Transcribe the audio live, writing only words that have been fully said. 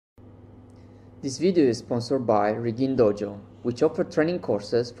This video is sponsored by Rigging Dojo, which offers training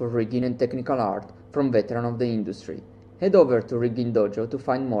courses for rigging and technical art from veterans of the industry. Head over to Rigging Dojo to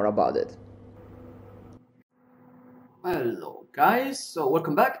find more about it. Hello guys, so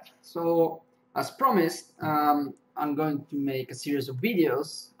welcome back. So as promised, I'm going to make a series of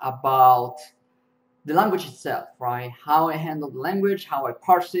videos about the language itself, right? How I handle the language, how I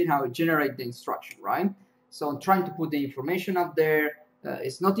parse it, how I generate the instruction, right? So I'm trying to put the information up there.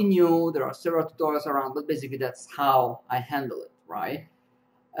 It's nothing new, there are several tutorials around, but basically that's how I handle it, right?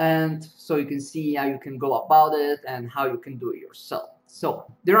 And so you can see how you can go about it and how you can do it yourself. So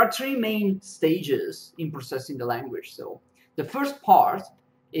there are three main stages in processing the language. So the first part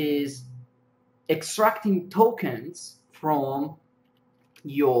is extracting tokens from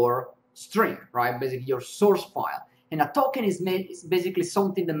your string, right? Basically your source file. And a token is basically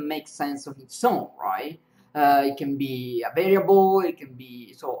something that makes sense on its own, right? It can be a variable, it can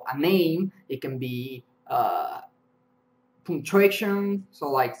be a name, it can be punctuation, so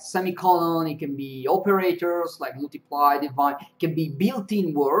like semicolon, it can be operators like multiply, divide, it can be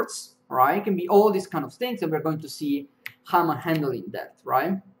built-in words, right? It can be all these kind of things, and we're going to see how I'm handling that,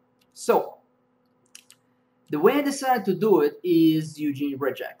 right? So the way I decided to do it is using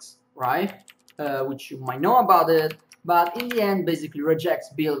regex, right? Which you might know about it, but in the end, basically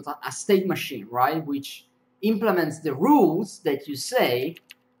regex builds a state machine, right? Which implements the rules that you say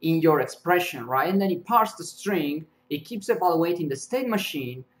in your expression, right? And then it parses the string. It keeps evaluating the state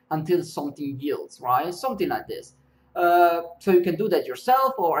machine until something yields, right? Something like this. So you can do that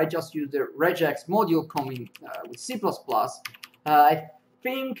yourself, or I just use the regex module coming with C++. I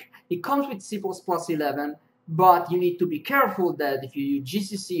think it comes with C++ 11, but you need to be careful that if you use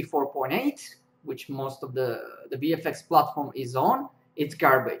GCC 4.8, which most of the VFX platform is on, it's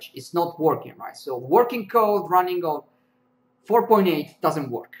garbage. It's not working, right? So working code running on 4.8 doesn't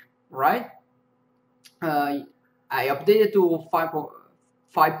work, right? I updated to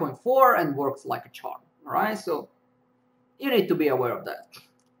 5.4 and works like a charm, all right? So you need to be aware of that.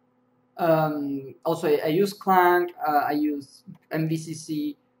 Also, I use Clang, I use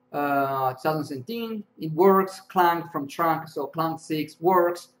MVCC 2017, it works. Clang from trunk, so Clang 6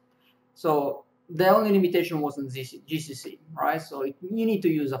 works. So the only limitation was on GCC, right? So you need to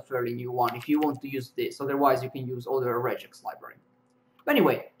use a fairly new one if you want to use this. Otherwise, you can use other regex library. But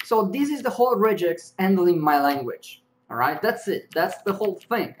anyway, so this is the whole regex handling my language, all right? That's it. That's the whole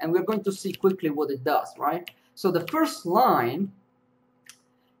thing. And we're going to see quickly what it does, right? So the first line,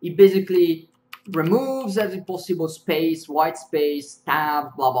 it basically removes every possible space, white space,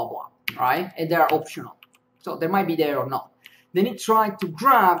 tab, blah, blah, blah, right? And they're optional. So they might be there or not. Then it tried to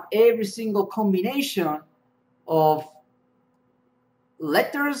grab every single combination of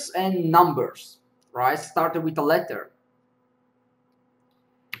letters and numbers, right? Started with a letter.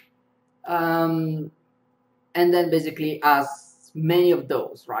 And then basically as many of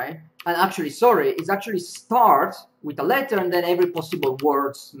those, right? And actually, sorry, it's actually start with a letter and then every possible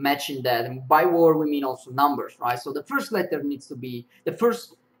words matching that. And by word, we mean also numbers, right? So the first letter needs to be, the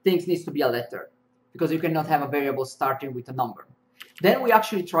first thing needs to be a letter, because you cannot have a variable starting with a number. Then we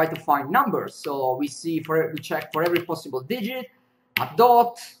actually try to find numbers. So we check for every possible digit, a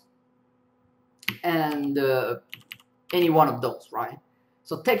dot, and any one of those, right?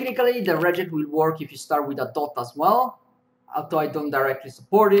 So technically, the regex will work if you start with a dot as well, although I don't directly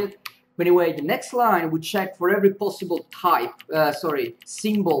support it. But anyway, the next line, we check for every possible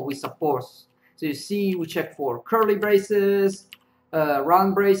symbol we support. So you see, we check for curly braces,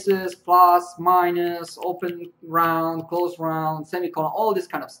 round braces, plus, minus, open round, close round, semicolon, all this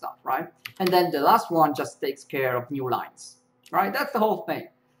kind of stuff, right? And then the last one just takes care of new lines, right? That's the whole thing.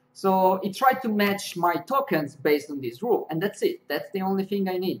 So it tried to match my tokens based on this rule, and that's it. That's the only thing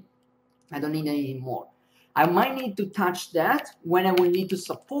I need. I don't need anything more. I might need to touch that when I will need to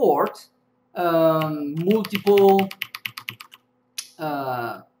support multiple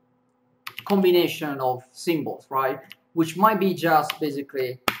combination of symbols, right? Which might be just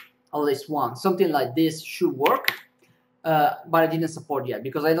basically at least one. Something like this should work, but I didn't support yet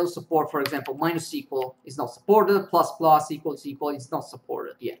because I don't support, for example, minus equal is not supported, plus plus equals equal is not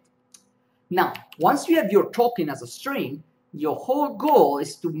supported yet. Now, once you have your token as a string, your whole goal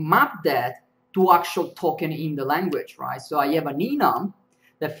is to map that to actual token in the language, right? So I have an enum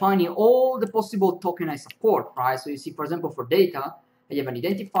defining all the possible token I support, right? So you see, for example, for data, I have an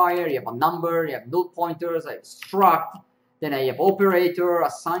identifier, you have a number, you have null pointers, I have struct, then I have operator,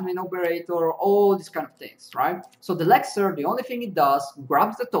 assignment operator, all these kind of things, right? So the lexer, the only thing it does,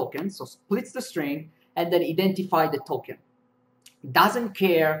 grabs the token, so splits the string, and then identify the token. It doesn't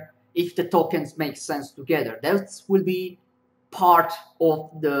care if the tokens make sense together. That will be part of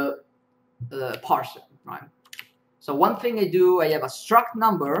the parser, right? So one thing I do, I have a struct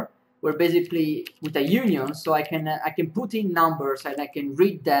number where basically with a union, so I can put in numbers and I can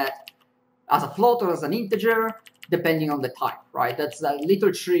read that as a float or as an integer, depending on the type, right? That's a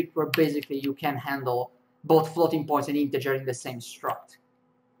little trick where basically you can handle both floating points and integer in the same struct.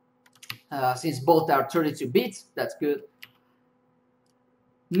 Since both are 32 bits, that's good.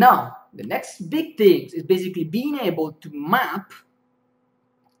 Now, the next big thing is basically being able to map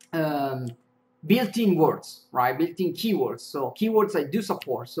built-in words, right? Built-in keywords. So keywords I do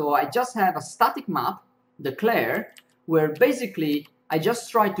support. So I just have a static map, declare, where basically I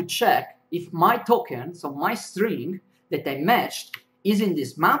just try to check if my token, so my string that I matched, is in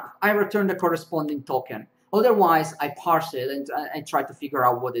this map, I return the corresponding token. Otherwise, I parse it and I try to figure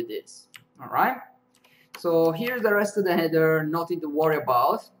out what it is. All right? So here's the rest of the header, nothing to worry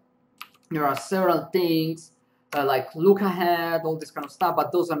about. There are several things like look ahead, all this kind of stuff,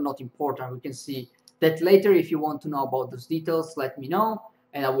 but those are not important. We can see that later. If you want to know about those details, let me know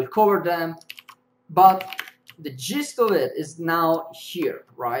and I will cover them. But the gist of it is now here,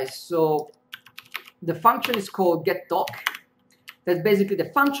 right? So the function is called getTok. That's basically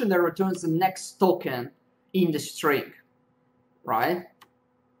the function that returns the next token in the string, right?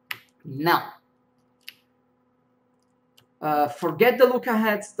 Now, forget the look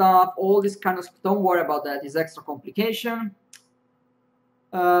ahead stuff, all this kind of stuff, don't worry about that, it's extra complication.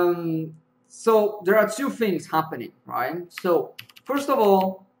 So there are two things happening, right? So first of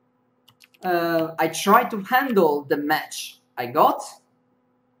all, I try to handle the match I got,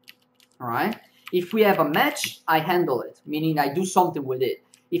 all right? If we have a match, I handle it, meaning I do something with it.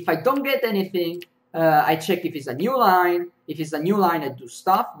 If I don't get anything, I check if it's a new line. If it's a new line, I do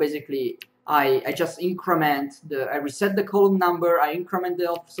stuff. Basically, I just increment I reset the column number, I increment the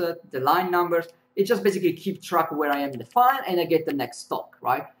offset, the line numbers. It just basically keeps track of where I am in the file and I get the next stock,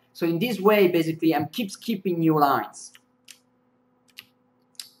 right? So in this way, basically, I'm keeping new lines.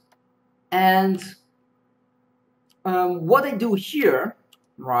 And what I do here,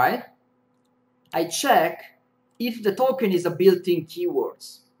 right? I check if the token is a built-in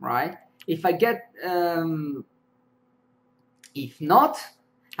keywords, right? If I get, if not,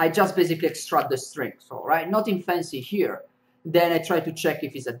 I just basically extract the string. So, right, nothing fancy here. Then I try to check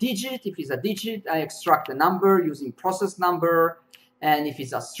if it's a digit. If it's a digit, I extract the number using process number. And if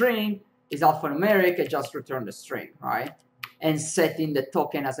it's a string, it's alphanumeric, I just return the string, right? And setting the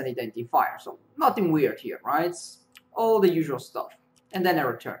token as an identifier. So nothing weird here, right? It's all the usual stuff. And then I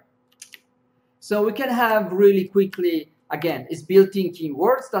return. So we can have really quickly, again, it's built-in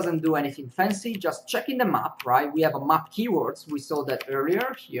keywords, doesn't do anything fancy, just checking the map, right? We have a map keywords. We saw that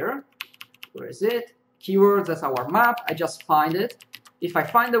earlier here. Where is it? Keywords, that's our map. I just find it. If I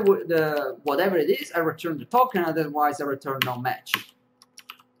find the whatever it is, I return the token, otherwise I return no match.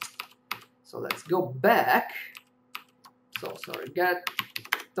 So let's go back. So sorry, get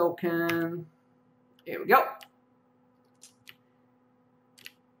token. Here we go.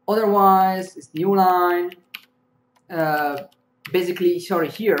 Otherwise, it's new line. Basically, sorry,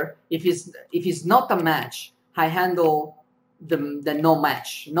 here, if it's not a match, I handle the no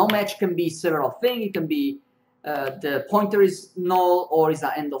match. No match can be several things. It can be the pointer is null or is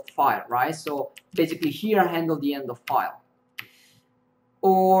an end of file, right? So basically here I handle the end of file.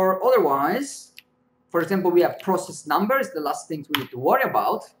 Or otherwise, for example, we have process numbers, the last things we need to worry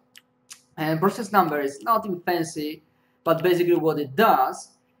about. And process number is nothing fancy, but basically what it does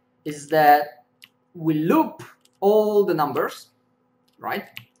is that we loop all the numbers, right?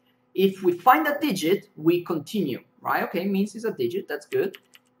 If we find a digit, we continue, right? Okay, means it's a digit, that's good.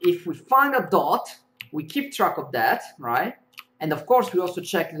 If we find a dot, we keep track of that, right? And of course, we also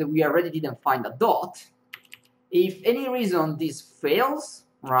check that we already didn't find a dot. If any reason this fails,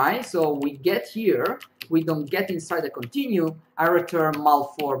 right? So we get here, we don't get inside the continue, I return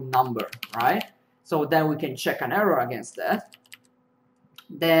malformed number, right? So then we can check an error against that.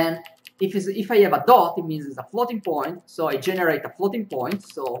 Then if I have a dot, it means it's a floating point. So I generate a floating point.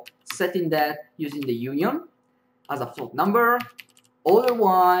 So setting that using the union as a float number.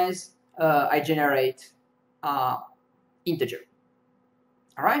 Otherwise, I generate integer.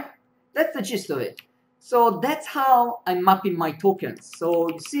 All right, that's the gist of it. So that's how I'm mapping my tokens. So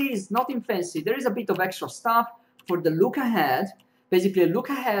you see, it's nothing fancy. There is a bit of extra stuff for the look ahead. Basically, look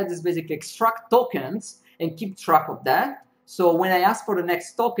ahead is basically extract tokens and keep track of that. So when I ask for the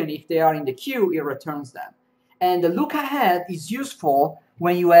next token, if they are in the queue, it returns them. And the look ahead is useful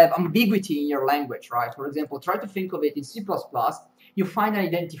when you have ambiguity in your language, right? For example, try to think of it in C++. You find an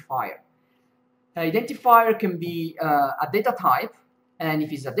identifier. An identifier can be a data type. And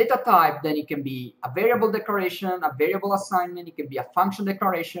if it's a data type, then it can be a variable declaration, a variable assignment, it can be a function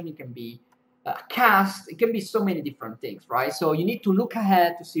declaration, it can be cast. It can be so many different things, right? So you need to look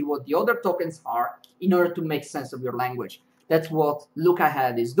ahead to see what the other tokens are in order to make sense of your language. That's what look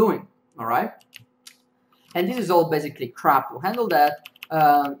ahead is doing, all right? And this is all basically crap to handle that.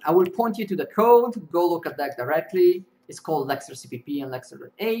 I will point you to the code. Go look at that directly. It's called lexer.cpp and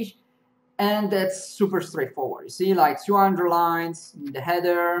lexer.h. And that's super straightforward. You see, like 200 lines in the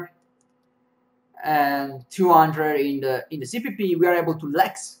header and 200 in the CPP. We are able to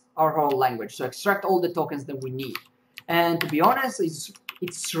lex our whole language, so extract all the tokens that we need. And to be honest,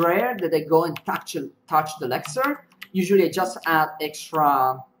 it's rare that I go and touch the lexer. Usually I just add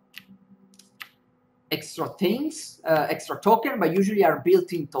extra things, extra token, but usually are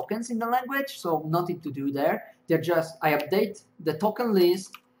built-in tokens in the language, so nothing to do there. They're just, I update the token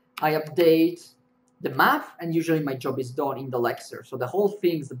list, I update the map, and usually my job is done in the lexer. So the whole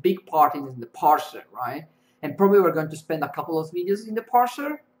thing, the big part is in the parser, right? And probably we're going to spend a couple of videos in the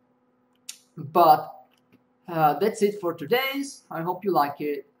parser, but that's it for today's. I hope you like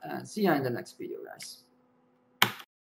it, and see you in the next video.